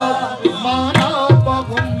मारा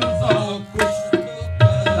बगम सा कुछ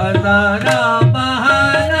खजाना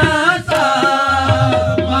बहाना सा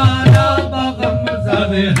मारा बगम सा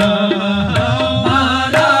अरे हाँ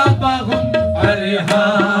मारा बगम अरे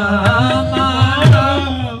हाँ मारा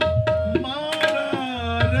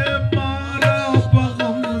रे मारा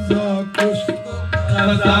बगम सा कुछ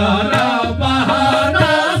खजाना बहाना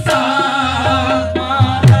सा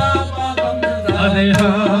मारा बगम सा अरे हाँ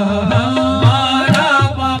मारा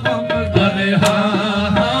बगम अरे हाँ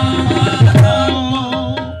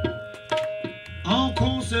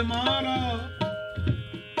आंखों से मारा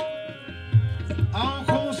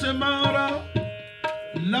आंखों से मारा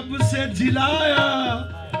लब से जिलाया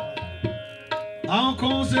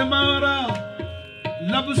आंखों से मारा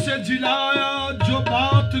लब से जिलाया जो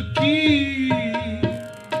बात की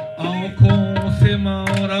आंखों से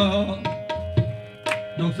मारा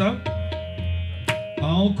डॉक्टर साहब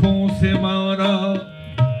आंखों से मारा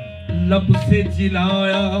लब से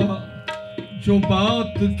जिलाया जो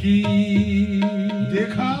बात की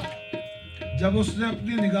देखा जब उसने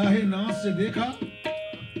अपनी निगाहे नाज से देखा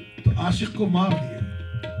तो आशिक को मार दिया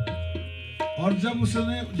और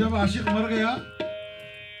जब आशिक मर गया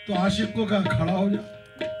तो आशिक को कहा खड़ा हो जा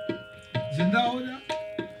जिंदा हो जा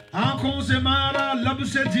आंखों से मारा लब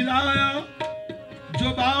से जिलाया जो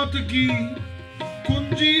बात की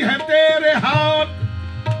कुंजी है तेरे हाथ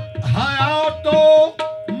हयातो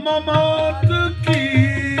ममात की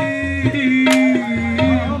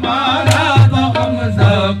मारा बगम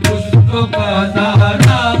सा कुछ तो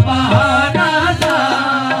खजाना बहाना सा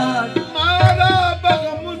मारा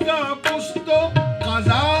बगम सा कुछ तो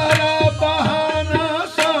कजारा बहाना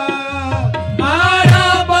सा मारा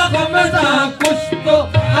बगम सा कुछ तो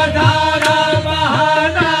खजाना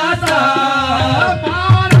बहाना सा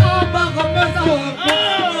मारा बगम सा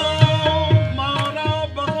मारा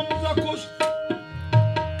बगम सा कुछ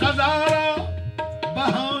कजारा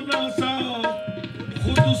बहाना सा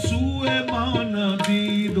खुद सूए माना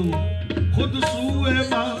दीदो खुद सूए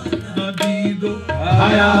माना दीदो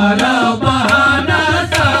हयारा बहाना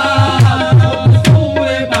सा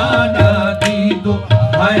सूए बाना दी दो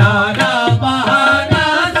हयारा बहाना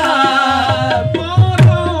सा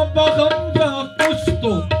मारा बगम सा कुछ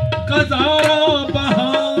तो कजारा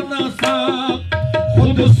बहाना सा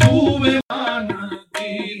खुद सूए माना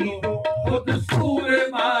दी दो खुद सूए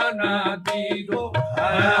माना दी दो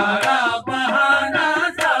हयारा बहाना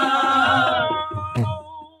सा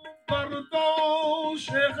बर्दोश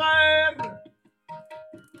गैर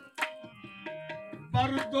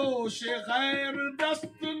बर्दोश गैर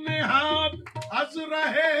दस्त निहाद अज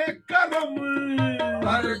रहे करम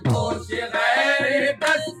पर दोष गैर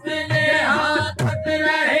दस्त ने हाथ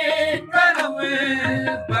रहे करम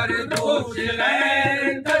पर दोष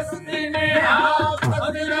गैर दस्त ने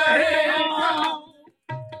हाथ रहे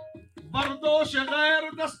बर्दोश गैर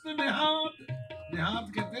दस्त निहाद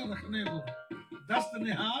निहाद कहते हैं रखने को दस्त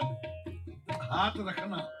निहाद हाथ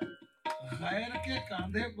रखना गैर के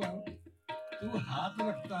कांधे पर तू हाथ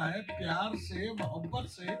रखता है प्यार से मोहब्बत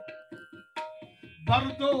से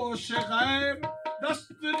बर्दोश गैर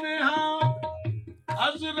दस्त निहाद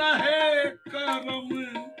अज रहे करम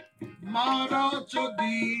मारा चो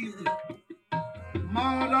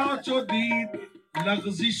दीद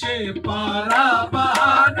लग़ज़िशे पारा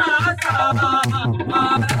बहाना सा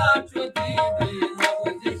मारा चुदी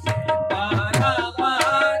लग़ज़िश पारा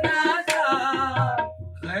बहाना सा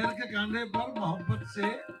गैर के कांधे पर मोहब्बत से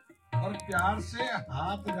और प्यार से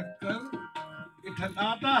हाथ रखकर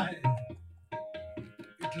इठलाता है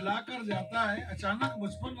इठला कर जाता है अचानक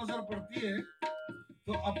मुझ पर नजर पड़ती है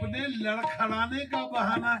तो अपने लड़खड़ाने का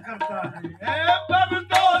बहाना करता है ए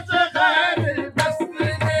बर्दोश गैर दस्त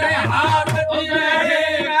ने हाथ रहे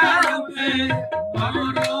करम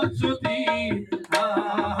मारा चुदी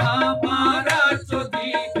मारा चुदी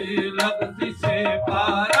लग़ज़िश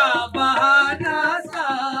पारा बहाना सा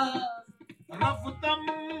रफ्तम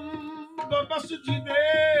बमस्जिदे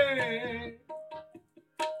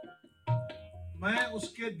मैं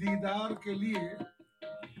उसके दीदार के लिए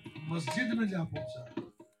मस्जिद में जा पहुंचा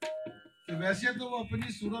कि वैसे तो वो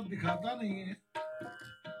अपनी सूरत दिखाता नहीं है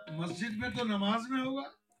मस्जिद में तो नमाज में होगा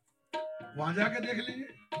वहां जाके देख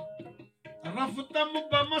लीजिए रफ्तम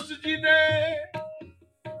बमस्जिदे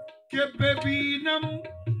के बेबीनम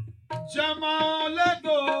जमाल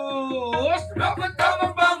दोस्त रफ्तम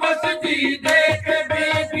बमस्जिदे के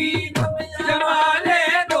बेबीनम जमाल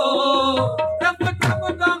दो रफ्तम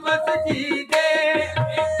बमस्जिदे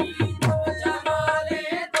बेबीनम जमाल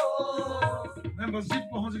दो मैं मस्जिद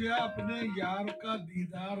पहुंच गया अपने यार का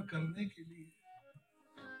दीदार करने के लिए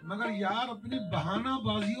मगर यार अपनी बहाना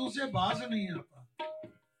बाजियों से बाज नहीं आता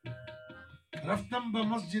रफ्तम ब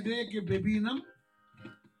मस्जिदे के बेबीनम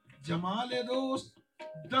जमाले दोस्त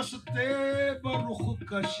दस्ते बरुख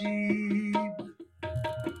कशीद,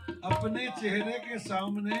 अपने चेहरे के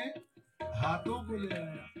सामने हाथों को ले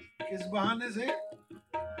आया। किस बहाने से?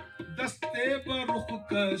 दस्ते बरुख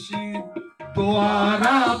कशीद,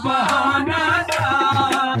 द्वारा बहाना था,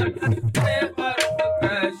 दस्ते बरुख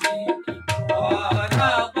कशीद,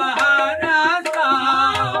 द्वारा बहाना था।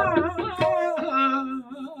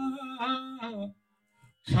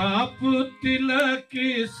 छाप तिलक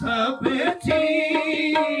सब थी,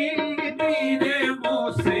 मेरे मुँह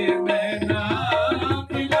से नैना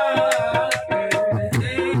मिला के।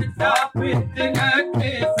 छाप तिलक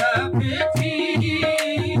सब थी,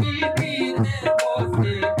 मेरे मुँह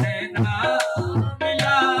से नैना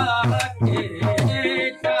मिला के।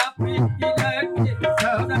 छाप तिलक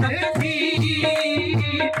सब थी,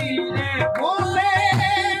 मेरे मुँह से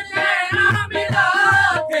नैना मिला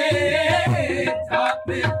के। छाप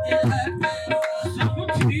तिलक सब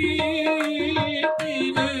थी,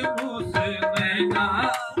 तेरे मुँह से नैना,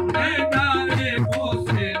 नैना रे मुँह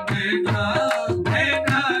से नैना,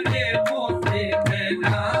 नैना रे मुँह से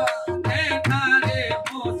नैना, नैना रे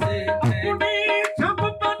मुँह से नैना। अपनी छप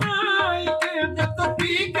बनाई के मैं तो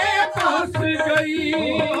पी के पास गई,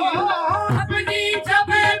 अपनी छप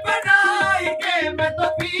बनाई के मैं तो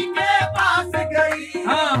पी के पास गई।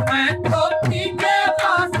 हाँ मैं तो पी के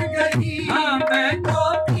पास गई, हाँ मैं तो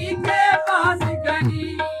पी के पास गई।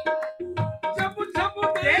 जब जब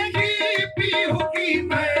देखी पीहू की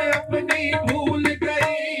मैं अपनी भूल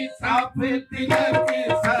गई। छाप तिलक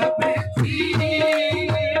सब थी,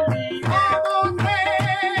 मेरे मुँह से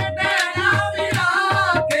नैना मिला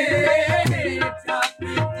के। छाप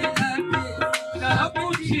तिलक सब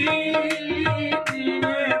थी,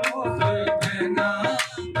 तेरे मुँह से नैना,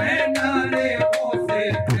 नैना रे मुँह से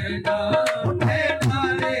नैना, नैना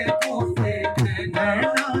रे मुँह से नैना,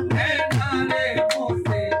 नैना रे मुँह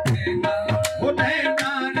से नैना, ओ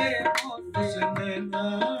नैना रे मुँह से नैना,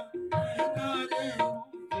 नैना रे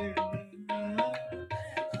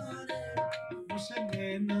मुझसे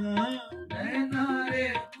नैना, नैना रे,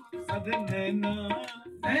 अरे नैना,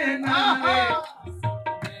 नैना रे,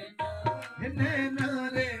 नैना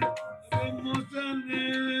रे।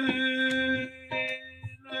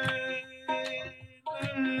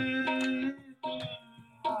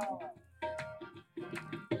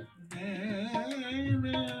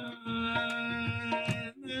 अरे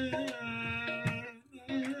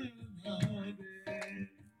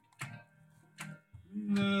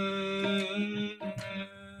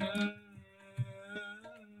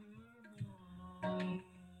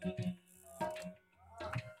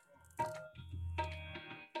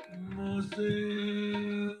मुझसे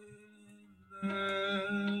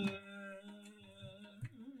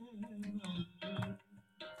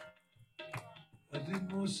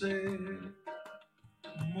मुझसे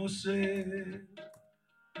मुझसे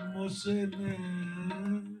मुझसे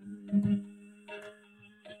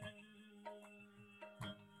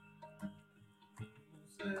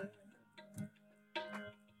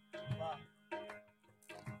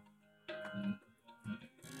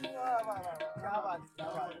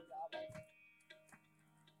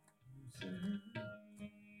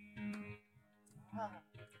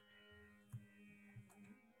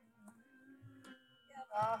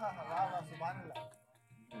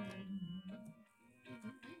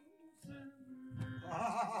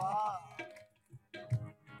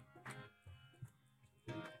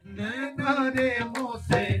नैना रे मुँह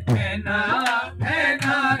से नैना,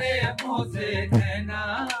 नैना रे मुँह से नैना।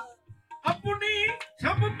 अपनी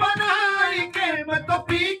छप बनाई के मैं तो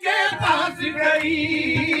पी के पास गई,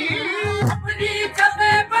 अपनी छप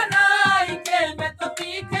बनाई के मैं तो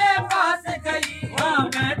पी के पास गई। हाँ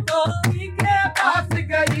मैं तो पी के पास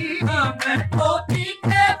गई, हाँ मैं तो पी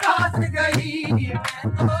के पास गई, मैं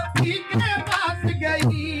तो पी के पास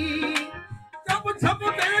गई। जब जब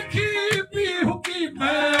देखी पीहू की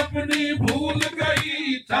मैं अपनी भूल गई।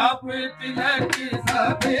 छाप तिलक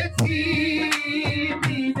सब थी,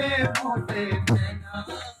 मेरे मुँह से नैना।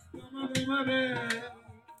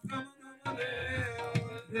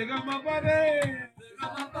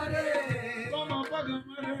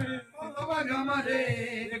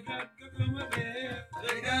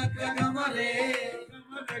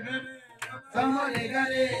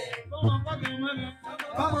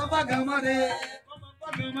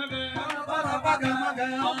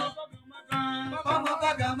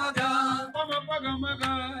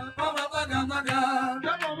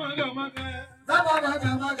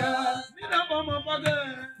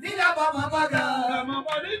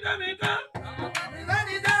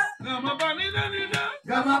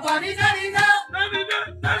 Gama pani da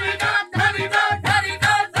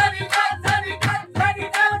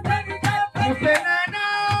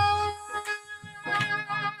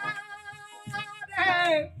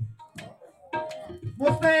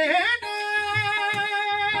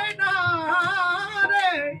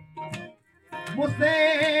मुझसे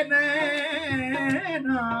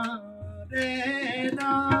नैना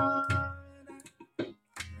नैना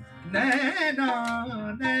नैना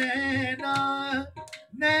नैना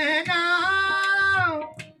नैना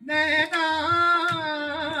नैना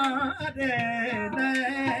रे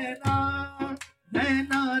नैना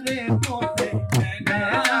नैना रे मोसे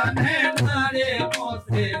नैना नैना रे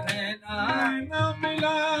मोसे नैना नैना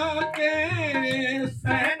मिला के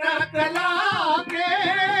सैना चला के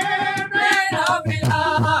नैना मिला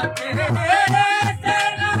के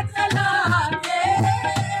तेरा चला के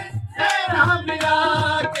सैना मिला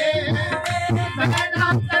के सैना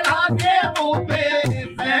चला के मुँह पे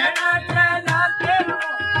सैना चला के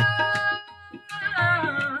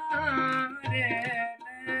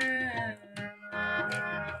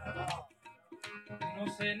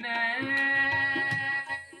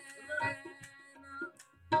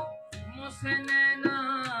मुझसे नैना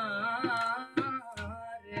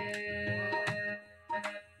रे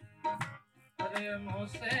अरे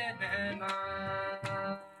मुझसे नैना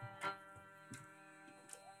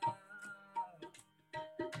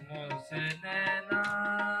मुझसे नैना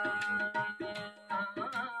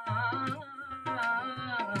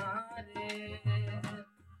रे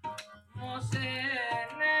मुझसे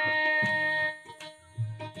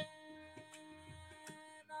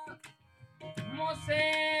मुझसे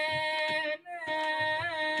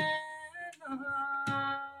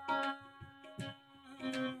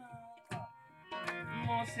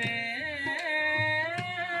मुझसे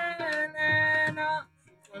नैना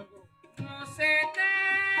मुझसे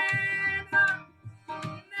नैना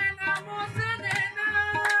नैना मुझसे नैना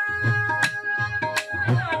नैना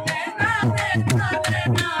नैना नैना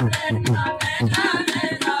नैना नैना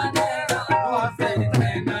नैना मुझसे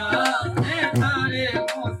नैना नैना रे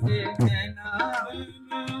मुझसे नैना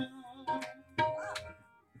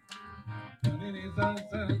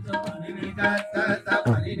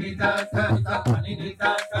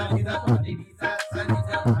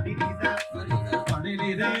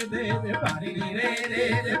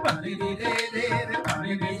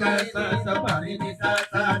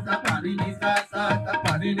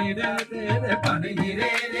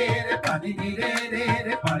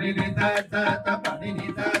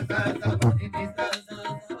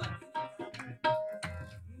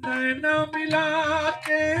नैना मिला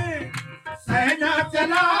के सैना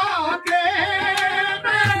चला के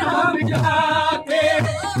नैना मिला के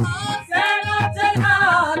सैना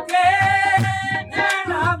चला के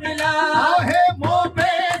नैना मिला हे मुँह पे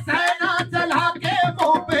सैना चला के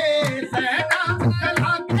मुँह पे सैना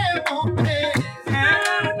चला के मुँह पे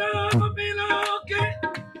नैना मिला के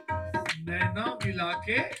नैना मिला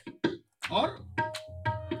के और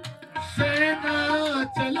सैना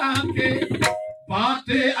चला के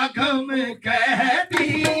बातें अगम कह दी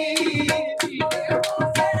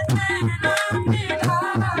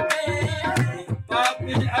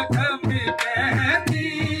बातें अगम कहती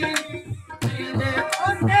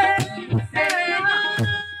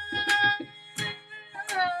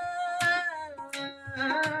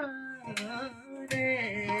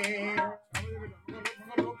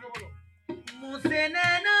मुझसे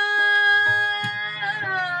नैना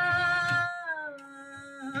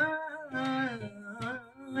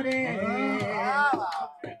रे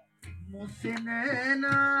मुझसे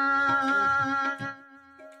नैना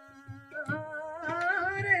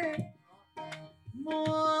रे मुझसे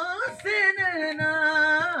नैना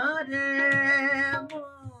रे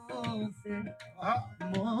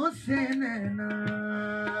मुझसे नैना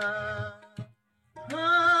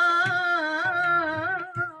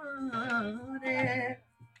रे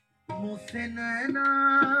मुझसे नैना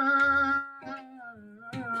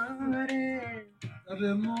रे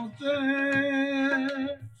अरे मुझसे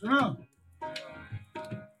सुनो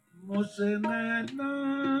मुझसे नैना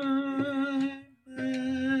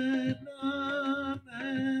नैना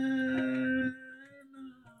नैना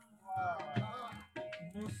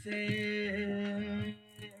मुझसे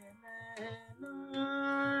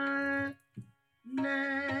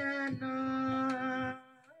नैना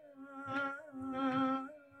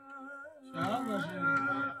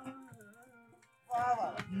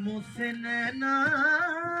मुझसे नैना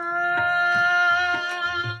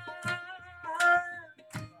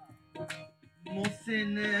मुझसे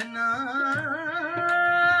नैना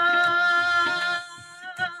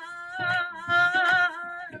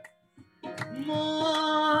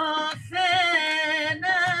मुझसे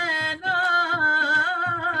नैना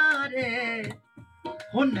रे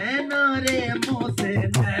हो नैना रे मुझसे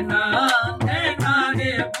नैना नैना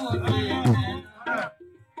रे मुझसे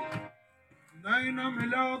नैना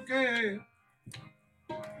मिला के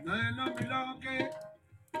नैना मिला के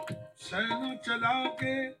सैना चला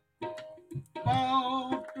के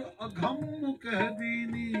कह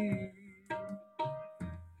दीनी।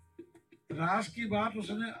 राज की बात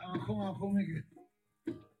उसने आंखों आंखों में की,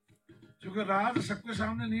 क्योंकि राज सबके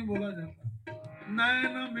सामने नहीं बोला जाता।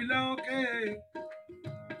 नैन मिला के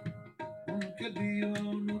उनके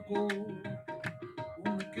दीवानों को,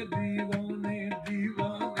 उनके दीवाने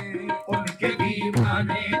दीवाने, उनके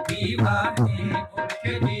दीवाने दीवाने,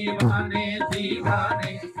 उनके दीवाने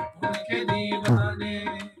दीवाने, उनके दीवाने,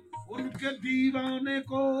 उनके दीवाने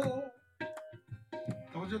को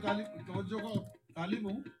तवज्जो को तालीम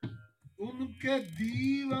हूँ। उनके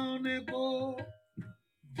दीवाने को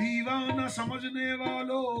दीवाना समझने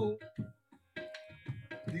वालों,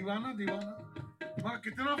 दीवाना दीवाना मगर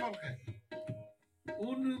कितना फर्क है।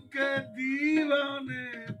 उनके दीवाने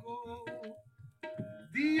को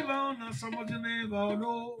दीवाना समझने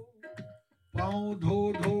वालों, पाँव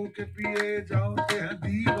धो धो के पिए जाते हैं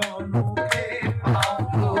दीवानों के, पाँव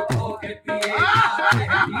धो धो के पिए जाते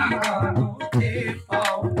हैं दीवानों के,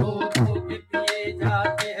 पाँव धो धो के पिए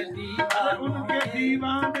जाते हैं दीवानों। उनके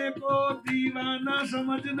दीवाने को दीवाना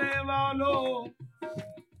समझने वालों,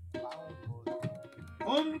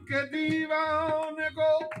 उनके दीवाने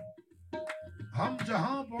को हम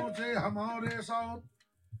जहां पहुंचे हमारे साथ,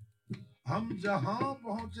 हम जहां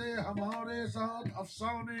पहुंचे हमारे साथ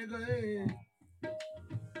अफसाने गए,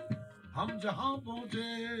 हम जहां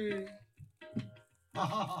पहुंचे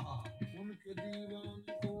उनके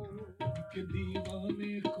दीवाने को, उनके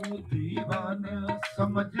दीवाने को दीवाना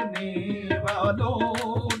समझने वालों,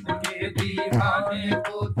 उनके दीवाने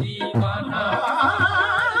को दीवाना,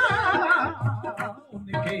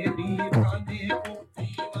 उनके दीवाने को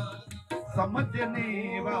दीवाना समझने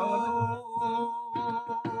वालों।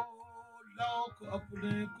 लोग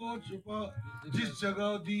अपने को छुपा जिस जगह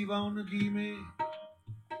दीवानगी में,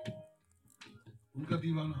 उनका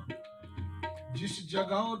दीवाना जिस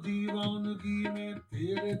जगह दीवानगी में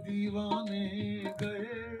तेरे दीवाने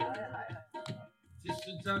गए, जिस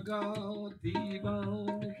जगह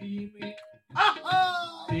दीवानगी में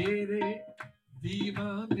तेरे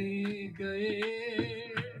दीवाने गए,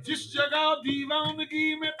 जिस जगह दीवानगी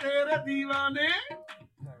में तेरे दीवाने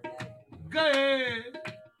गए।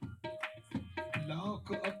 लाख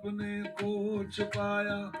अपने को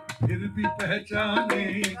छुपाया फिर भी पहचाने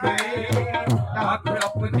गए, लाख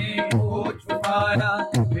अपने को छुपाया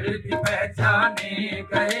फिर भी पहचाने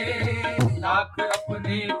गए, लाख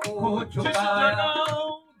अपने को छुपाया।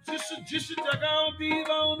 जिस जगह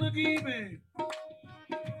दीवानगी में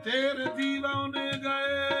तेरे दीवाने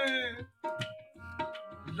गए,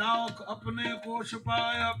 लाख अपने को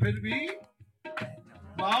छुपाया फिर भी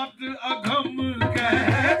बात अगम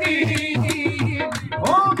कह दी। ओ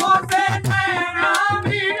मोसे नैना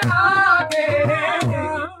मिला के,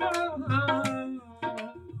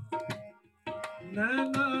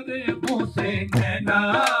 नैना रे मोसे नैना,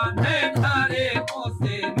 नैना रे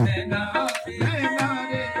मोसे नैना, नैना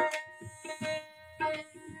रे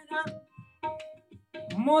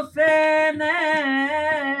मोसे नैना,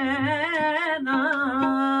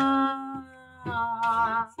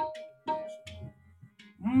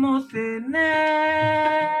 मोसे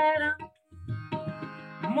नैना,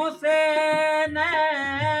 मोसे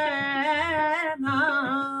नैना,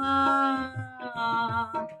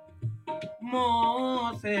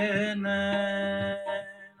 मोसे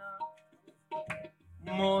नैना,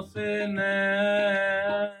 मोसे नैना,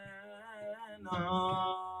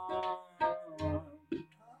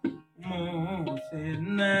 मोसे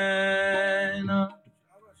नैना,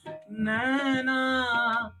 नैना,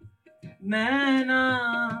 नैना,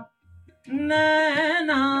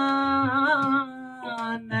 नैना,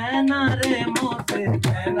 नैना रे मोसे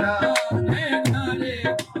नैना, नैना रे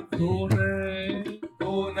तूने,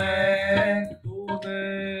 तूने, तूने,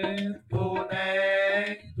 तूने,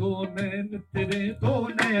 तूने तेरे,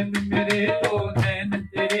 तूने मेरे, तूने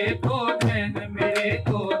तेरे, तूने मेरे,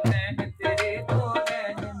 तूने तेरे, तूने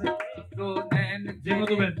तूने जीवन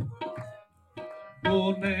में,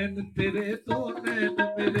 तूने तेरे, तूने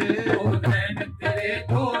मेरे, तूने तेरे,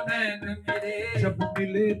 तूने मेरे। जब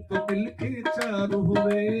मिले तो मिलके चार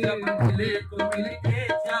हुए, जब मिले तो मिलके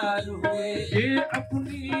चार हुए। ये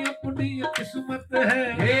अपनी अपनी किस्मत है,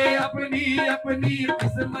 ये अपनी अपनी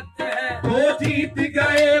किस्मत है। दो जीत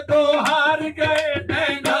गए दो हार गए,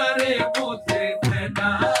 नैना रे मोसे नैना,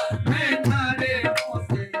 नैना रे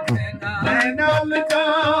मोसे नैना। नैना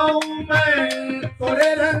लगाऊं मैं तोरे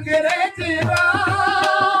रंग रे जीवा,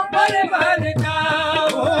 भर भर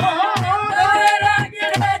जाओ तोरे रंग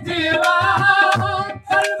रे जीवा,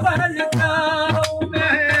 भर भर जाओ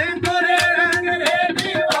मैं तोरे रंग रे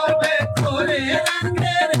जीवा में, तोरे रंग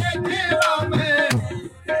रे जीवा में,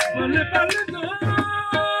 बल बल जाओ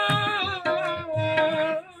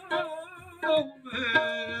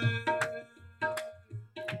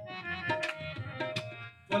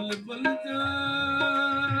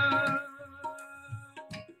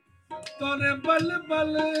बल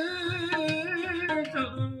बल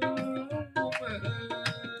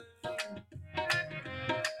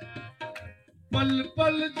पल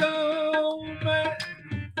पल जाऊं मैं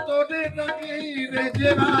तोरे रंगीर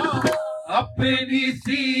जरा अपनी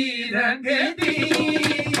सी रंग दी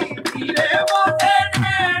तेरे मोसे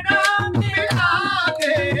नैना मिला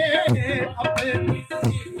के अपनी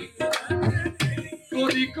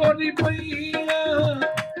कोरी कोरी पैया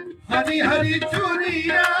हरी हरी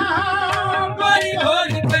चूड़िया कोरी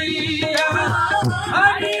कोरी पैया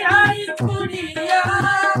हरी हरी चूड़िया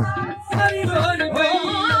कोरी कोरी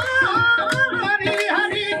हरी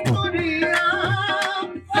हरी चूड़िया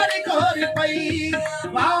हरी कोरी पई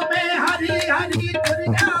भाव में हरी हरी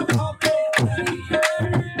चूड़िया भाव में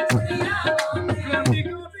कोरी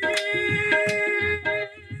कोरी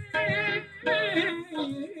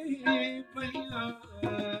पैया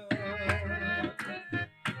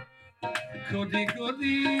कोरी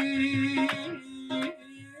कोरी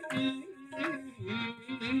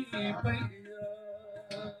पैया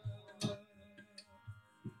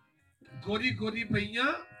गोरी गोरी पैया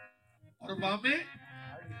और वामे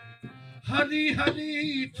हरी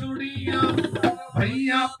हरी चूड़िया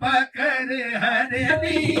भैया पकड़े हरे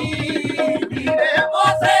नीरे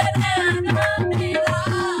मोसे नैना मिला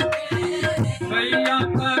के भैया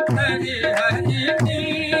पकड़े हरी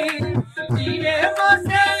नीरे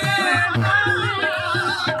मोसे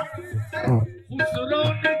खुसरो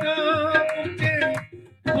निगाह के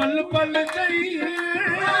पल पल गई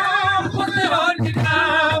खुसरो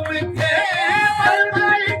निगाह के पल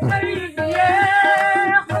पल गई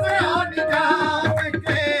खुसरो निगाह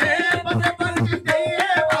के पल पल गई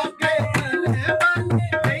वाके पल पल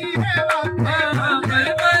गई वाके पल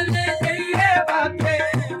पल गई बातें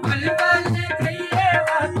पल पल गई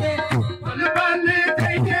बातें पल पल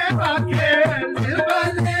गई वाके पल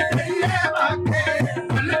पल गई वाके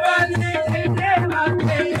पल पल गई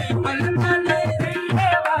बातें पल पल गई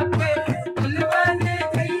बातें पल पल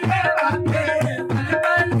गई बातें पल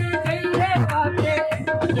पल गई बातें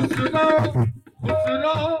खुसरो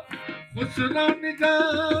खुसरो खुसरो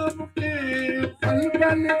निजाम के पल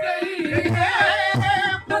पल गई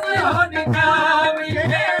खुसरो निगाह के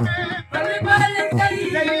पल पल गई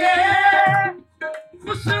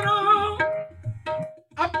खुसरो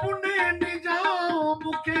अपने निजाम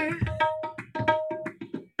के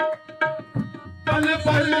पल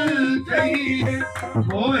पल गई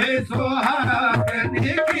मोहे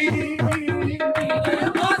सुहागने की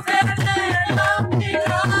मोसे नैना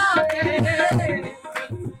मिला के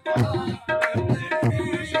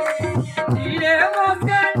ये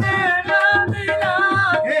मोसे नैना मिला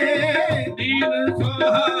दीन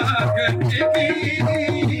सुहागने की